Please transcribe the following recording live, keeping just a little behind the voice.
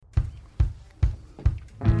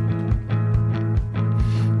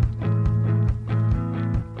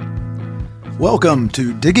Welcome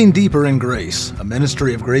to Digging Deeper in Grace, a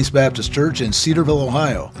ministry of Grace Baptist Church in Cedarville,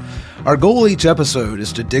 Ohio. Our goal each episode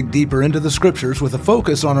is to dig deeper into the Scriptures with a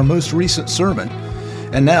focus on our most recent sermon.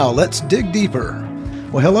 And now, let's dig deeper.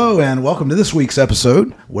 Well, hello, and welcome to this week's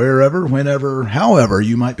episode. Wherever, whenever, however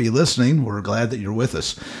you might be listening, we're glad that you're with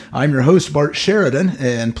us. I'm your host, Bart Sheridan,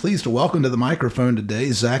 and pleased to welcome to the microphone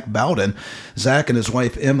today Zach Bowden. Zach and his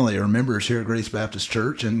wife, Emily, are members here at Grace Baptist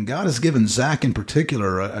Church, and God has given Zach in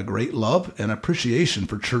particular a great love and appreciation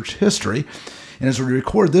for church history. And as we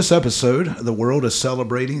record this episode, the world is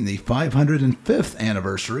celebrating the 505th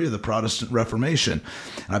anniversary of the Protestant Reformation.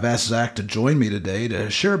 And I've asked Zach to join me today to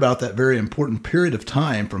share about that very important period of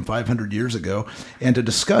time from 500 years ago and to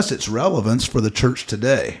discuss its relevance for the church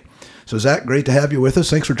today. So, Zach, great to have you with us.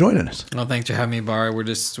 Thanks for joining us. Well, thanks for having me, Bar.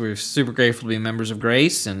 We're super grateful to be members of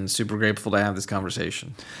Grace and super grateful to have this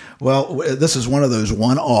conversation. Well, this is one of those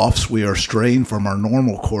one-offs. We are straying from our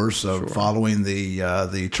normal course of following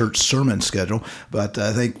the church sermon schedule. But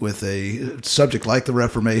I think with a subject like the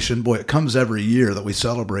Reformation, boy, it comes every year that we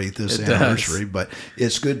celebrate this anniversary. But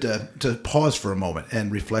it's good to pause for a moment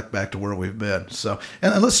and reflect back to where we've been. So,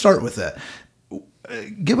 and let's start with that.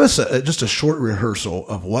 Give us just a short rehearsal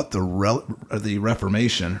of what the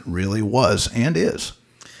Reformation really was and is.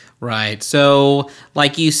 Right. So,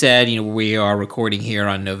 like you said, we are recording here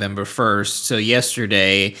on November 1st. So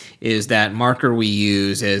yesterday is that marker we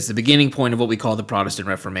use as the beginning point of what we call the Protestant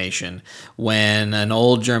Reformation, when an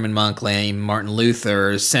old German monk named Martin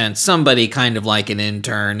Luther sent somebody kind of like an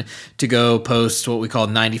intern to go post what we call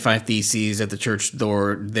 95 Theses at the church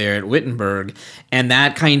door there at Wittenberg. And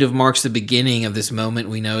that kind of marks the beginning of this moment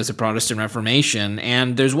we know as the Protestant Reformation.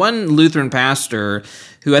 And there's one Lutheran pastor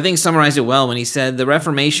who I think summarized it well when he said the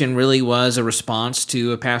Reformation really was a response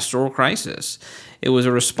to a pastoral crisis. It was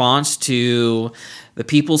a response to the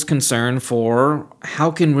people's concern for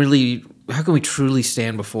how can we truly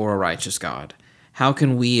stand before a righteous God? How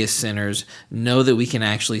can we as sinners know that we can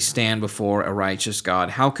actually stand before a righteous God?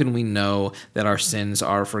 How can we know that our sins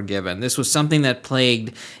are forgiven? This was something that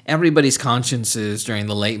plagued everybody's consciences during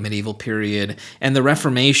the late medieval period, and the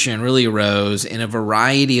Reformation really arose in a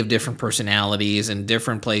variety of different personalities and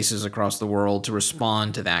different places across the world to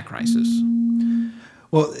respond to that crisis.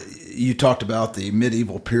 Well, you talked about the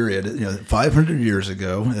medieval period, 500 years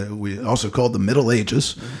ago. We also called the Middle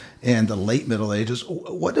Ages and the late Middle Ages.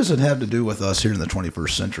 What does it have to do with us here in the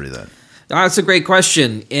 21st century then? That's a great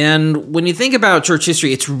question. And when you think about church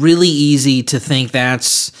history, it's really easy to think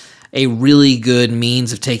that's a really good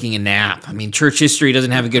means of taking a nap. I mean, church history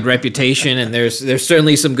doesn't have a good reputation, and there's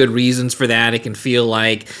certainly some good reasons for that. It can feel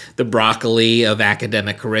like the broccoli of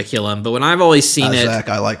academic curriculum. But when I've always seen it, Zach,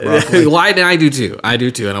 I like broccoli. Well, I do too,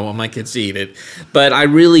 and I want my kids to eat it. But I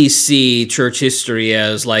really see church history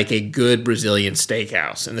as like a good Brazilian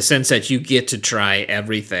steakhouse in the sense that you get to try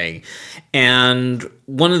everything. And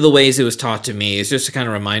one of the ways it was taught to me is just to kind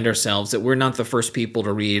of remind ourselves that we're not the first people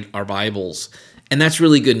to read our Bibles. And that's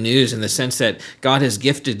really good news in the sense that God has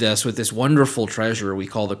gifted us with this wonderful treasure we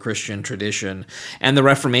call the Christian tradition. And the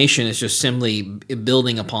Reformation is just simply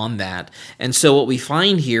building upon that. And so what we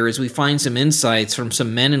find here is we find some insights from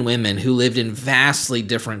some men and women who lived in vastly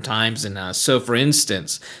different times than us. So for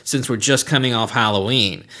instance, since we're just coming off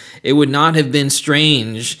Halloween, it would not have been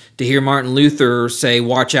strange to hear Martin Luther say,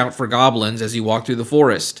 "Watch out for goblins" as you walk through the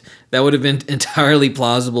forest. That would have been entirely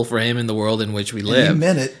plausible for him in the world in which we live. And he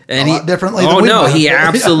meant it a lot differently than we no, might he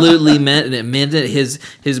have. absolutely meant it.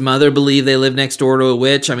 His mother believed they lived next door to a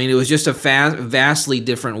witch. I mean, it was just a vastly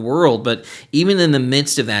different world. But even in the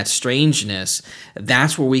midst of that strangeness,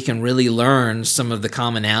 that's where we can really learn some of the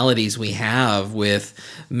commonalities we have with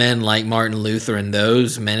men like Martin Luther and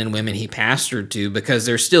those men and women he pastored to, because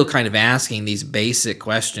they're still kind of asking these basic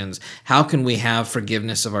questions. How can we have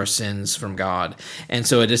forgiveness of our sins from God? And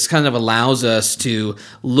so it just kind of allows us to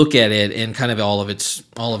look at it in kind of all of its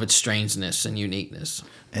strangeness and uniqueness.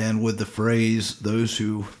 And with the phrase, "those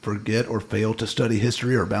who forget or fail to study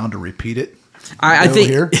history are bound to repeat it," I think,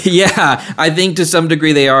 here? Yeah, I think to some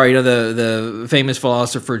degree they are. The famous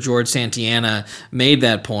philosopher George Santayana made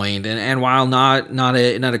that point, and while not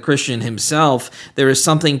a Christian himself, there is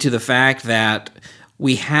something to the fact that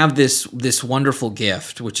we have this wonderful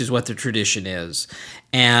gift, which is what the tradition is.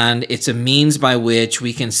 And it's a means by which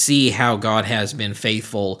we can see how God has been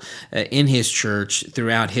faithful in his church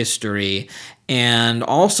throughout history. And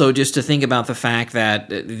also just to think about the fact that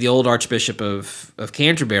the old Archbishop of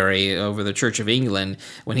Canterbury over the Church of England,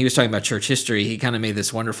 when he was talking about church history, he kind of made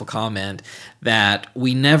this wonderful comment that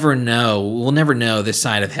we'll never know this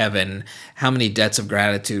side of heaven how many debts of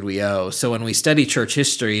gratitude we owe. So when we study church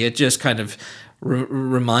history, it just kind of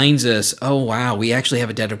reminds us, oh, wow, we actually have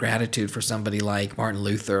a debt of gratitude for somebody like Martin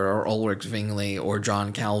Luther or Ulrich Zwingli or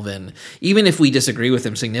John Calvin. Even if we disagree with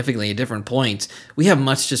them significantly at different points, we have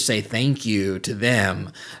much to say thank you to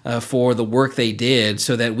them for the work they did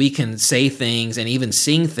so that we can say things and even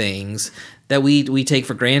sing things that we take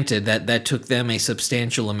for granted that took them a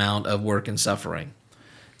substantial amount of work and suffering.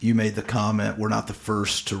 You made the comment, we're not the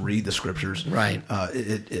first to read the scriptures. Right.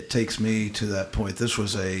 It takes me to that point. This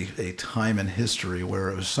was a time in history where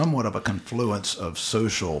it was somewhat of a confluence of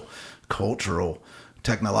social, cultural,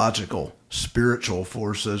 technological, spiritual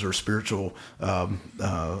forces or spiritual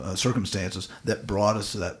circumstances that brought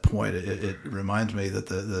us to that point. It reminds me that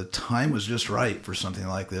the time was just right for something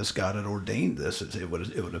like this. God had ordained this, it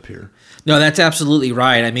would appear. No, that's absolutely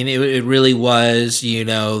right. I mean, it really was,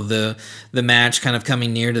 the match kind of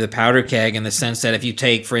coming near to the powder keg in the sense that if you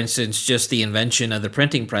take, for instance, just the invention of the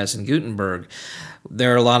printing press in Gutenberg,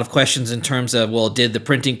 there are a lot of questions in terms of, well, did the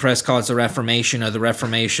printing press cause the Reformation or the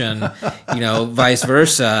Reformation, vice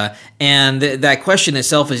versa? And that question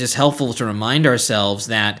itself is just helpful to remind ourselves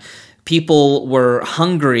that people were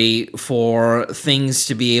hungry for things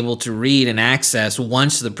to be able to read and access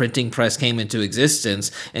once the printing press came into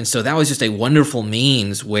existence. And so that was just a wonderful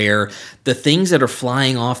means where the things that are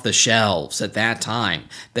flying off the shelves at that time,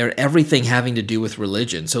 they're everything having to do with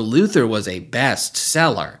religion. So Luther was a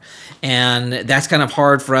bestseller. And that's kind of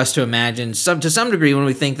hard for us to imagine to some degree when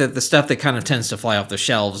we think that the stuff that kind of tends to fly off the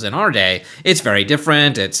shelves in our day, it's very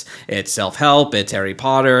different. It's self-help, it's Harry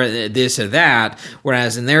Potter, this or that.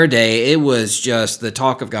 Whereas in their day, it was just the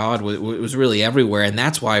talk of God was really everywhere. And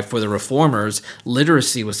that's why for the reformers,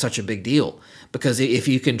 literacy was such a big deal. Because if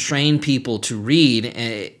you can train people to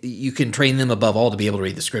read, you can train them above all to be able to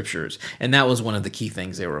read the scriptures. And that was one of the key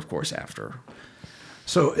things they were, of course, after.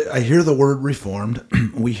 So I hear the word reformed.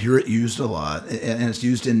 We hear it used a lot, and it's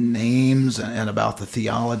used in names and about the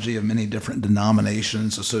theology of many different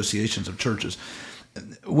denominations, associations of churches.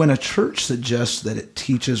 When a church suggests that it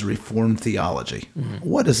teaches Reformed theology,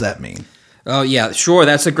 what does that mean? Oh, yeah, sure.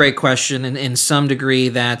 That's a great question. And in some degree,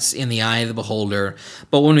 that's in the eye of the beholder.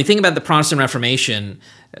 But when we think about the Protestant Reformation,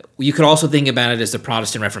 you could also think about it as the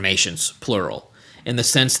Protestant Reformations, plural, in the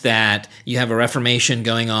sense that you have a Reformation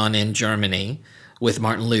going on in Germany with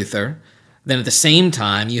Martin Luther. Then at the same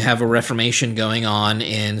time, you have a Reformation going on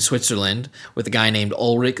in Switzerland with a guy named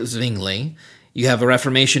Ulrich Zwingli. You have a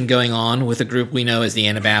Reformation going on with a group we know as the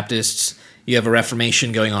Anabaptists. You have a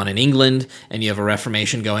Reformation going on in England, and you have a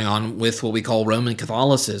Reformation going on with what we call Roman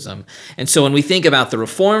Catholicism. And so when we think about the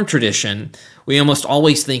Reformed tradition, we almost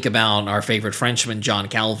always think about our favorite Frenchman, John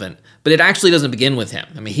Calvin. But it actually doesn't begin with him.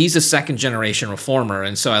 I mean, he's a second-generation reformer,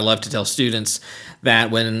 and so I love to tell students that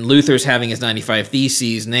when Luther's having his 95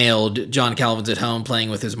 Theses nailed, John Calvin's at home playing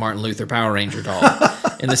with his Martin Luther Power Ranger doll.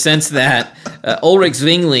 In the sense that Ulrich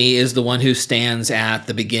Zwingli is the one who stands at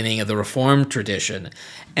the beginning of the Reformed tradition.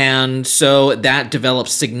 And so that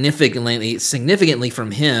develops significantly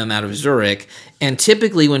from him out of Zurich. And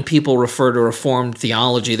typically when people refer to Reformed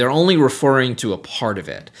theology, they're only referring to a part of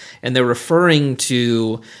it. And they're referring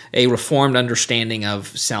to a Reformed understanding of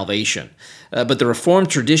salvation. But the Reformed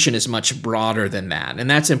tradition is much broader than that. And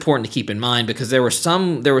that's important to keep in mind because there were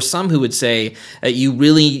some who would say you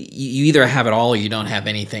either have it all or you don't have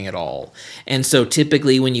anything at all. And so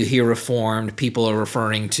typically when you hear Reformed, people are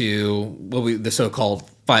referring to the so-called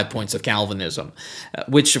 5 points of Calvinism,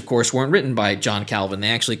 which of course weren't written by John Calvin.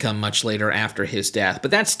 They actually come much later after his death.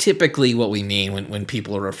 But that's typically what we mean when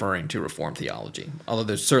people are referring to Reformed theology, although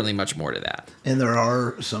there's certainly much more to that. And there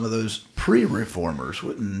are some of those pre-reformers,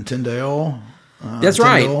 wouldn't Tyndale? That's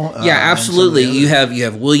Tyndale, right. Yeah, absolutely. You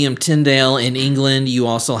have William Tyndale in England. You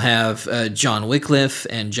also have John Wycliffe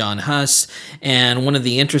and John Huss. And one of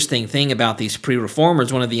the interesting thing about these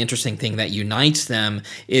pre-reformers, one of the interesting thing that unites them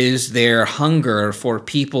is their hunger for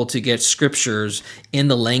people to get scriptures in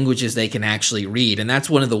the languages they can actually read. And that's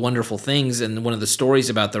one of the wonderful things and one of the stories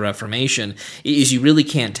about the Reformation is you really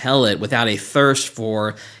can't tell it without a thirst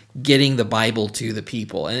for getting the Bible to the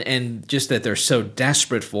people and just that they're so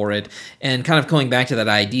desperate for it. And kind of going back to that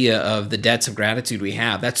idea of the debts of gratitude we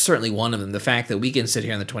have, that's certainly one of them. The fact that we can sit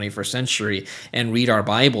here in the 21st century and read our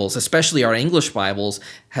Bibles, especially our English Bibles,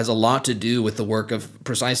 has a lot to do with the work of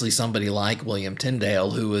precisely somebody like William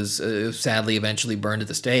Tyndale, who was sadly eventually burned at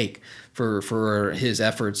the stake for his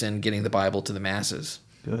efforts in getting the Bible to the masses.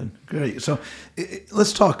 Good, great. So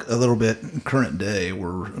let's talk a little bit current day.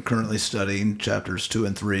 We're currently studying chapters 2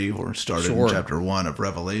 and 3. We're started in chapter 1 of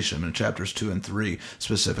Revelation, and chapters 2 and 3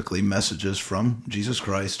 specifically messages from Jesus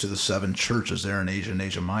Christ to the 7 churches there in Asia and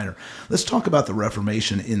Asia Minor. Let's talk about the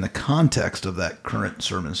Reformation in the context of that current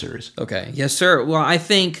sermon series. Okay. Yes, sir. Well, I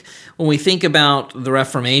think when we think about the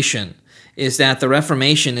Reformation, is that the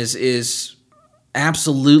Reformation is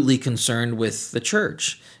absolutely concerned with the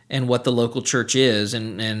church and what the local church is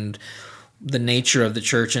and the nature of the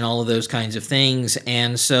church and all of those kinds of things.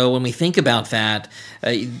 And so when we think about that,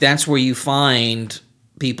 that's where you find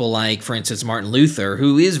people like, for instance, Martin Luther,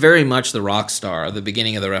 who is very much the rock star of the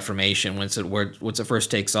beginning of the Reformation. Once it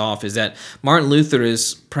first takes off, is that Martin Luther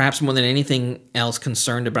is perhaps more than anything else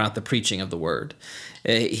concerned about the preaching of the word.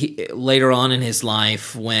 Later on in his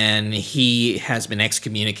life, when he has been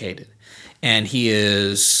excommunicated, and he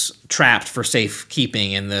is trapped for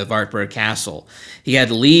safekeeping in the Wartburg Castle, he had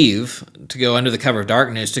to leave to go under the cover of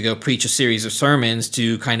darkness to go preach a series of sermons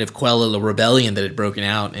to kind of quell a rebellion that had broken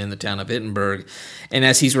out in the town of Wittenberg. And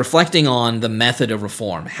as he's reflecting on the method of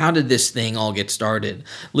reform, how did this thing all get started?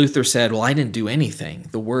 Luther said, well, I didn't do anything.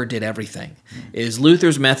 The Word did everything.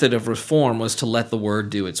 Luther's method of reform was to let the Word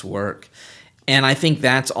do its work. And I think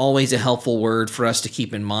that's always a helpful word for us to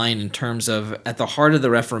keep in mind in terms of, at the heart of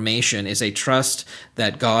the Reformation is a trust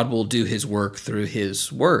that God will do his work through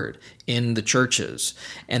his word in the churches.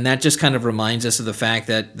 And that just kind of reminds us of the fact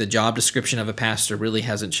that the job description of a pastor really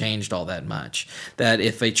hasn't changed all that much. That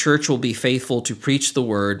if a church will be faithful to preach the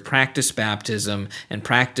word, practice baptism, and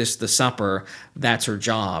practice the supper, that's her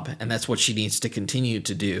job, and that's what she needs to continue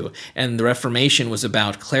to do. And the Reformation was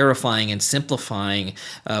about clarifying and simplifying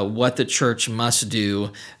what the church must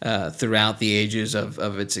do throughout the ages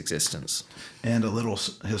of its existence. And a little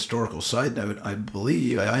historical side note, I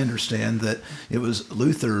understand that it was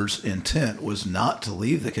Luther's intent was not to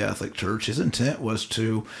leave the Catholic Church. His intent was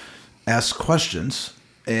to ask questions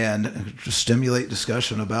and to stimulate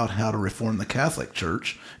discussion about how to reform the Catholic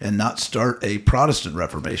Church and not start a Protestant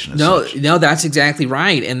Reformation. No, that's exactly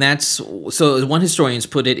right. And so one historian's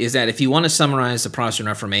put it is that if you want to summarize the Protestant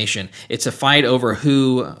Reformation, it's a fight over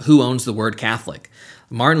who owns the word Catholic.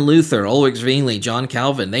 Martin Luther, Ulrich Zwingli, John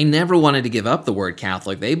Calvin, they never wanted to give up the word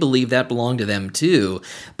Catholic. They believed that belonged to them too,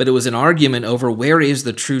 but it was an argument over where is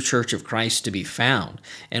the true Church of Christ to be found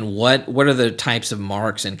and what are the types of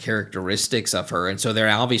marks and characteristics of her. And so they're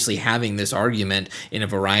obviously having this argument in a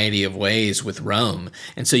variety of ways with Rome.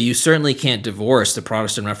 And so you certainly can't divorce the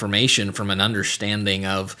Protestant Reformation from an understanding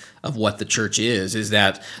of what the church is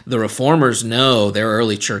that the reformers know their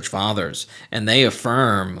early church fathers, and they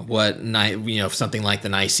affirm what, something like the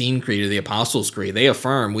Nicene Creed or the Apostles' Creed, they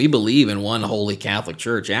affirm we believe in one holy Catholic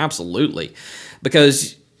Church, absolutely.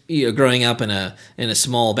 Because growing up in a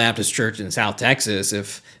small Baptist church in South Texas,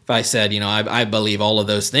 if I said, I believe all of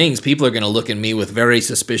those things, people are going to look at me with very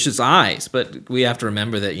suspicious eyes. But we have to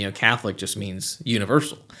remember that, Catholic just means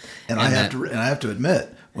universal. And I have to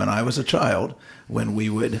admit, when I was a child, when we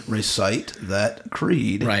would recite that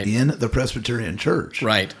creed in the Presbyterian Church,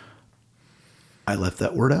 I left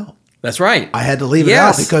that word out. That's right. I had to leave it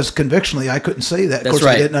out because convictionally I couldn't say that. Of course,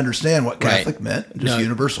 I didn't understand what Catholic meant, just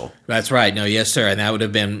universal. That's right. No, yes, sir. And that would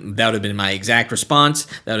have been my exact response.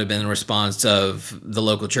 That would have been the response of the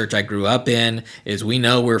local church I grew up in. Is we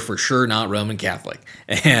know we're for sure not Roman Catholic,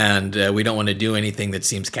 and we don't want to do anything that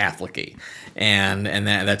seems Catholic-y, and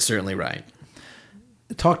that's certainly right.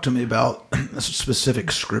 Talk to me about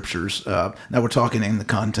specific scriptures. Now we're talking in the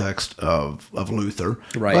context of Luther,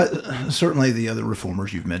 but certainly the other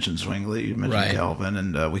reformers you've mentioned, Zwingli, you mentioned Calvin,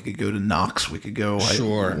 and we could go to Knox. We could go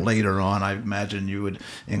later on. I imagine you would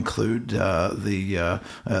include they're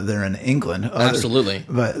in England, absolutely,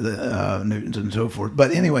 but Newtons and so forth.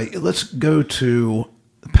 But anyway, let's go to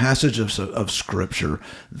passages of scripture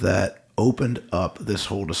that opened up this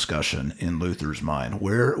whole discussion in Luther's mind.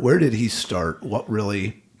 Where did he start? What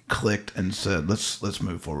really clicked and said, let's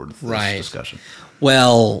move forward with this discussion?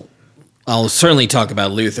 Well, I'll certainly talk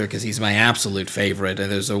about Luther because he's my absolute favorite.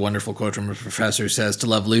 And there's a wonderful quote from a professor who says, to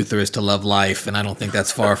love Luther is to love life. And I don't think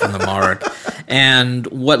that's far from the mark. And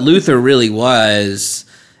what Luther really was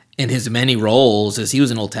in his many roles is he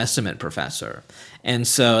was an Old Testament professor. And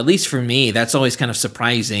so, at least for me, that's always kind of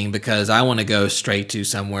surprising because I want to go straight to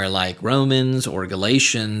somewhere like Romans or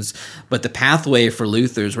Galatians. But the pathway for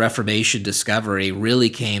Luther's Reformation discovery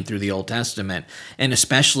really came through the Old Testament, and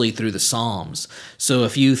especially through the Psalms. So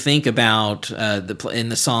if you think about in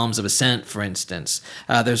the Psalms of Ascent, for instance,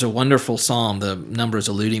 there's a wonderful psalm, the number is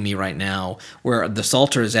eluding me right now, where the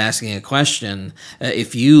Psalter is asking a question,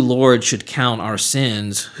 if you, Lord, should count our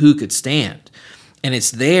sins, who could stand? And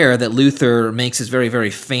it's there that Luther makes his very,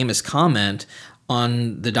 very famous comment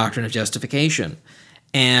on the doctrine of justification.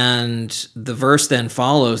 And the verse then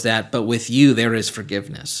follows that, but with you there is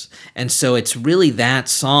forgiveness. And so it's really that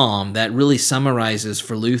psalm that really summarizes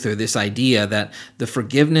for Luther this idea that the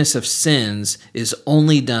forgiveness of sins is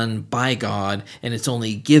only done by God, and it's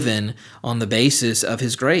only given on the basis of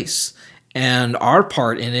his grace. And our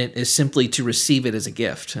part in it is simply to receive it as a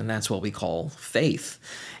gift, and that's what we call faith.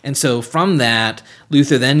 And so from that,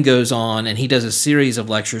 Luther then goes on and he does a series of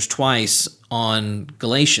lectures twice on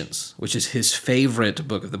Galatians, which is his favorite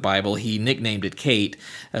book of the Bible. He nicknamed it Kate,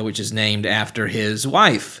 which is named after his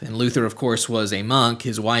wife. And Luther, of course, was a monk.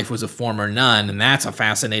 His wife was a former nun, and that's a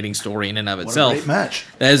fascinating story in and of itself. What a great match.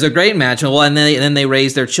 That is a great match. Well, and then they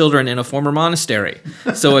raised their children in a former monastery.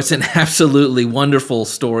 So it's an absolutely wonderful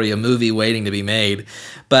story, a movie waiting to be made.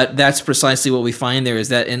 But that's precisely what we find there, is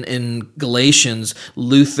that in Galatians,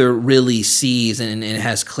 Luther really sees and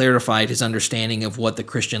has clarified his understanding of what the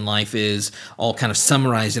Christian life is, all kind of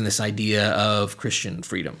summarized in this idea of Christian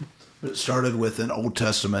freedom. It started with an Old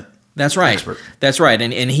Testament That's right. expert. That's right.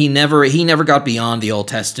 And he never got beyond the Old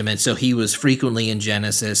Testament, so he was frequently in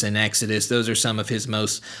Genesis and Exodus. Those are some of his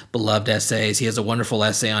most beloved essays. He has a wonderful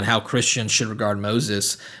essay on how Christians should regard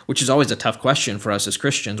Moses, which is always a tough question for us as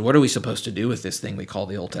Christians. What are we supposed to do with this thing we call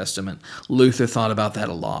the Old Testament? Luther thought about that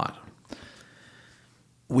a lot.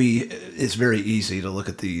 It's very easy to look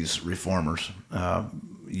at these reformers.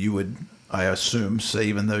 You would, I assume, say,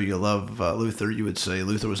 even though you love Luther, you would say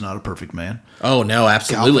Luther was not a perfect man. Oh, no,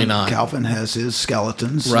 absolutely not. Calvin has his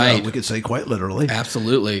skeletons, right? We could say quite literally.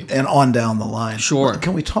 Absolutely. And on down the line. Sure. Well,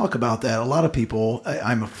 can we talk about that? A lot of people,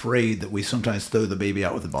 I'm afraid that we sometimes throw the baby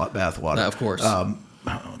out with the bathwater. Of course.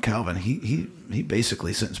 Calvin, he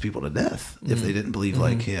basically sentenced people to death if they didn't believe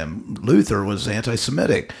like him. Luther was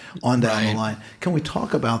anti-Semitic on down the line. Can we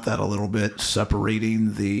talk about that a little bit,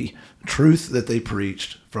 separating the truth that they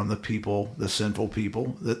preached from the people, the sinful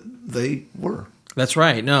people that they were? That's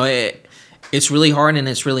right. No, it's really hard and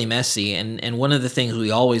it's really messy. And one of the things we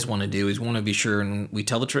always want to do is we want to be sure and we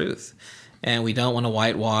tell the truth. And we don't want to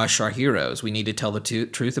whitewash our heroes. We need to tell the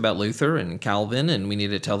truth about Luther and Calvin, and we need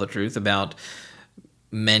to tell the truth about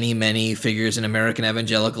many, many figures in American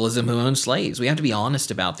evangelicalism who own slaves. We have to be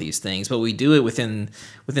honest about these things, but we do it within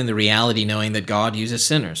the reality, knowing that God uses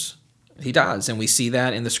sinners. He does, and we see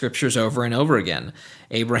that in the scriptures over and over again.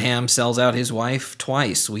 Abraham sells out his wife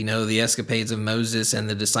twice. We know the escapades of Moses and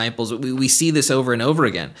the disciples. We see this over and over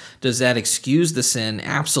again. Does that excuse the sin?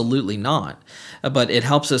 Absolutely not. But it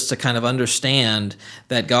helps us to kind of understand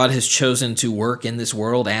that God has chosen to work in this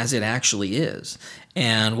world as it actually is.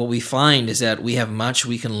 And what we find is that we have much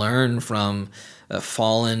we can learn from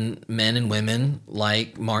fallen men and women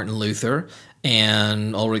like Martin Luther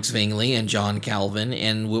and Ulrich Zwingli and John Calvin.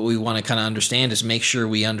 And what we want to kind of understand is make sure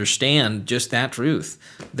we understand just that truth.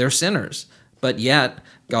 They're sinners, but yet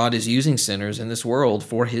God is using sinners in this world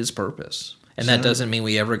for his purpose. And that doesn't mean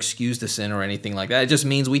we ever excuse the sin or anything like that. It just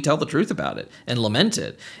means we tell the truth about it and lament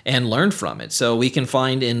it and learn from it. So we can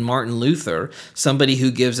find in Martin Luther somebody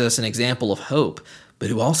who gives us an example of hope, but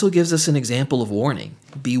who also gives us an example of warning.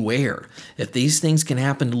 Beware. If these things can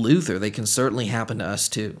happen to Luther, they can certainly happen to us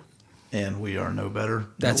too. And we are no better.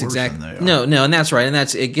 That's exactly exactly no, and that's right. And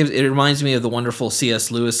it reminds me of the wonderful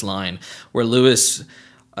C.S. Lewis line, where Lewis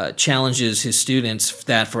challenges his students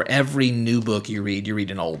that for every new book you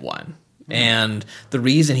read an old one. And the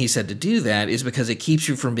reason he said to do that is because it keeps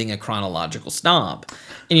you from being a chronological snob.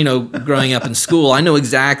 And, growing up in school, I know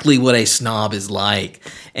exactly what a snob is like.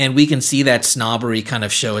 And we can see that snobbery kind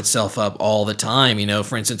of show itself up all the time.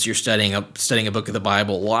 For instance, you're studying a book of the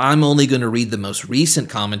Bible. Well, I'm only going to read the most recent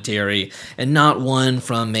commentary and not one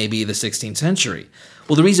from maybe the 16th century.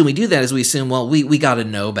 Well, the reason we do that is we assume, well, we got to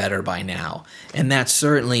know better by now. And that's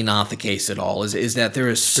certainly not the case at all, is that there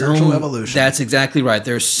is spiritual evolution. That's exactly right.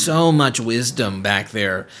 There's so much wisdom back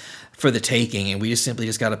there for the taking, and we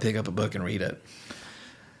just got to pick up a book and read it.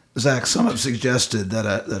 Zach, some have suggested that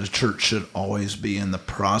a church should always be in the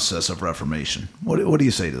process of reformation. What do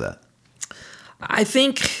you say to that? I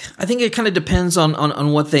think it kind of depends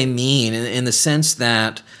on what they mean, in the sense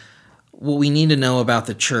that what we need to know about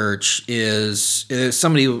the church is there's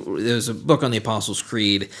a book on the Apostles'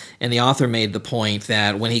 Creed, and the author made the point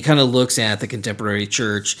that when he kind of looks at the contemporary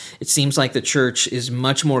church, it seems like the church is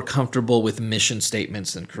much more comfortable with mission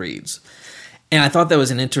statements than creeds. And I thought that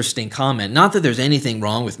was an interesting comment. Not that there's anything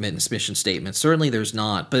wrong with mission statements. Certainly there's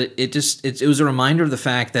not. But it was a reminder of the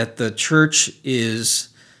fact that the church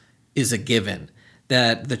is a given.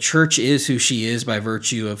 That the church is who she is by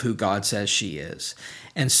virtue of who God says she is.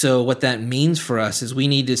 And so what that means for us is we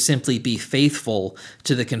need to simply be faithful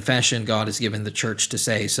to the confession God has given the church to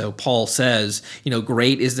say. So Paul says,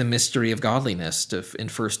 great is the mystery of godliness in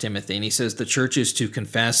 1 Timothy. And he says the church is to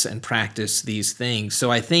confess and practice these things.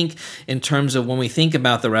 So I think in terms of when we think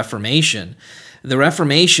about the Reformation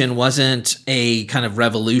wasn't a kind of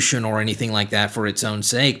revolution or anything like that for its own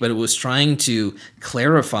sake, but it was trying to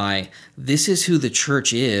clarify this is who the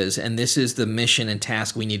church is, and this is the mission and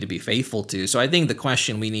task we need to be faithful to. So I think the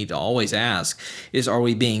question we need to always ask is, are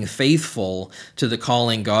we being faithful to the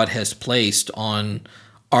calling God has placed on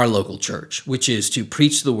our local church, which is to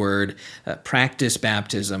preach the word, practice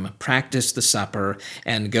baptism, practice the supper,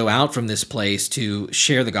 and go out from this place to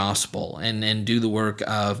share the gospel and do the work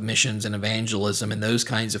of missions and evangelism and those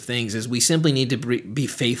kinds of things. Is we simply need to be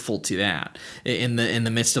faithful to that in the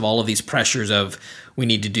midst of all of these pressures of we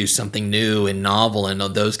need to do something new and novel and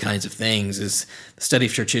those kinds of things. Is the study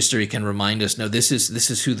of church history can remind us, no, this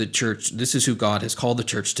is who the church, this is who God has called the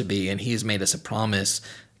church to be, and He has made us a promise.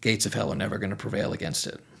 Gates of hell are never going to prevail against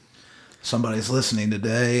it. Somebody's listening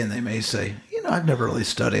today and they may say, I've never really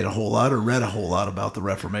studied a whole lot or read a whole lot about the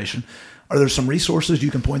Reformation. Are there some resources you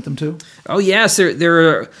can point them to? Oh, yes.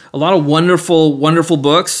 There are a lot of wonderful, wonderful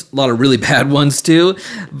books, a lot of really bad ones too.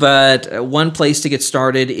 But one place to get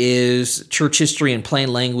started is Church History in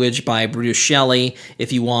Plain Language by Bruce Shelley.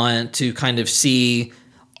 If you want to kind of see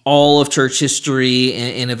all of church history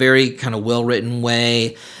in a very kind of well-written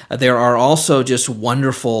way. There are also just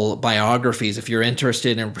wonderful biographies. If you're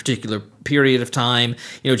interested in a particular period of time,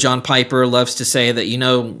 John Piper loves to say that, you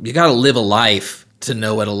got to live a life to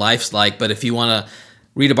know what a life's like. But if you want to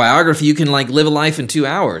read a biography, you can live a life in 2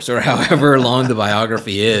 hours or however long the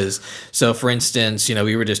biography is. So for instance,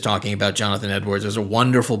 we were just talking about Jonathan Edwards. There's a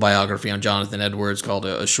wonderful biography on Jonathan Edwards called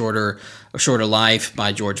A Shorter Life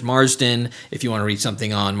by George Marsden. If you want to read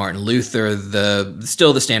something on Martin Luther,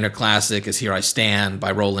 still the standard classic is Here I Stand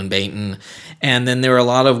by Roland Bainton. And then there are a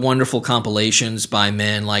lot of wonderful compilations by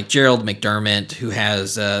men like Gerald McDermott, who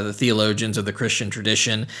has the Theologians of the Christian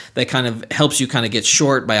Tradition, that kind of helps you kind of get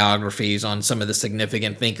short biographies on some of the significant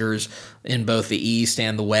thinkers in both the East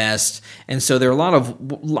and the West. And so there are a lot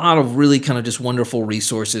of really kind of just wonderful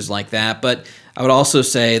resources like that. But I would also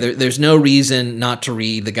say there's no reason not to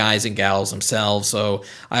read the guys and gals themselves. So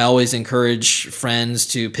I always encourage friends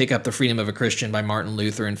to pick up The Freedom of a Christian by Martin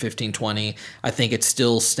Luther in 1520. I think it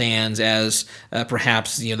still stands as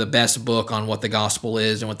perhaps the best book on what the gospel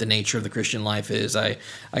is and what the nature of the Christian life is. I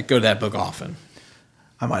go to that book often.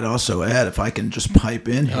 I might also add, if I can just pipe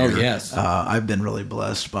in here, oh, yes. I've been really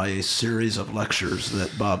blessed by a series of lectures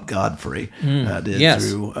that Bob Godfrey did yes.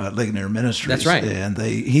 through Ligonier Ministries. That's right. And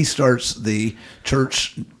he starts the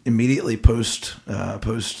church immediately post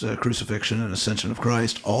crucifixion and ascension of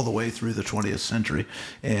Christ all the way through the 20th century.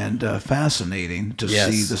 And fascinating to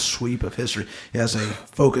yes. see the sweep of history. He has a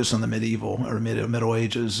focus on the Middle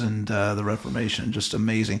Ages and the Reformation, just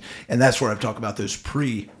amazing. And that's where I've talked about those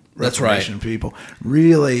Reformation right. people.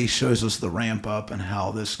 Really shows us the ramp up and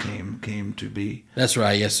how this came to be. That's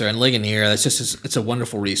right, yes, sir. And Ligonier, it's a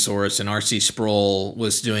wonderful resource. And R.C. Sproul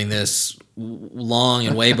was doing this long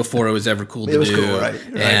and way before it was ever cool to do. It was cool, right?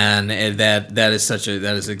 And that is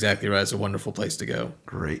exactly right. It's a wonderful place to go.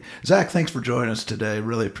 Great, Zach. Thanks for joining us today.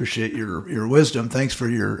 Really appreciate your wisdom. Thanks for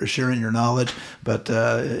your sharing your knowledge. But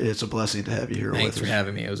it's a blessing to have you here with us. Thanks for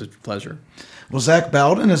having me. It was a pleasure. Well, Zach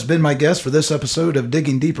Bowden has been my guest for this episode of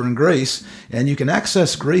Digging Deeper in Grace, and you can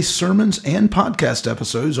access Grace sermons and podcast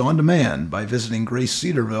episodes on demand by visiting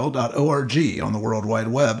gracecedarville.org on the World Wide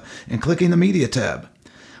Web and clicking the Media tab.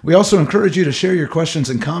 We also encourage you to share your questions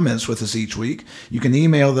and comments with us each week. You can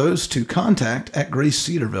email those to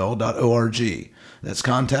contact@gracecedarville.org. That's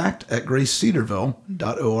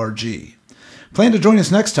contact@gracecedarville.org. Plan to join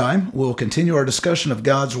us next time. We'll continue our discussion of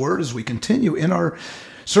God's Word as we continue in our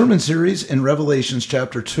sermon series in Revelations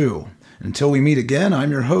chapter 2. Until we meet again,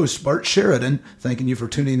 I'm your host, Bart Sheridan, thanking you for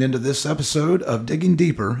tuning into this episode of Digging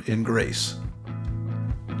Deeper in Grace.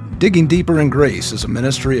 Digging Deeper in Grace is a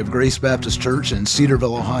ministry of Grace Baptist Church in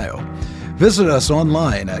Cedarville, Ohio. Visit us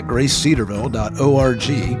online at gracecedarville.org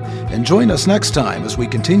and join us next time as we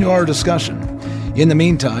continue our discussion. In the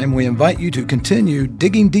meantime, we invite you to continue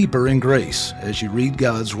digging deeper in grace as you read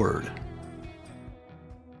God's Word.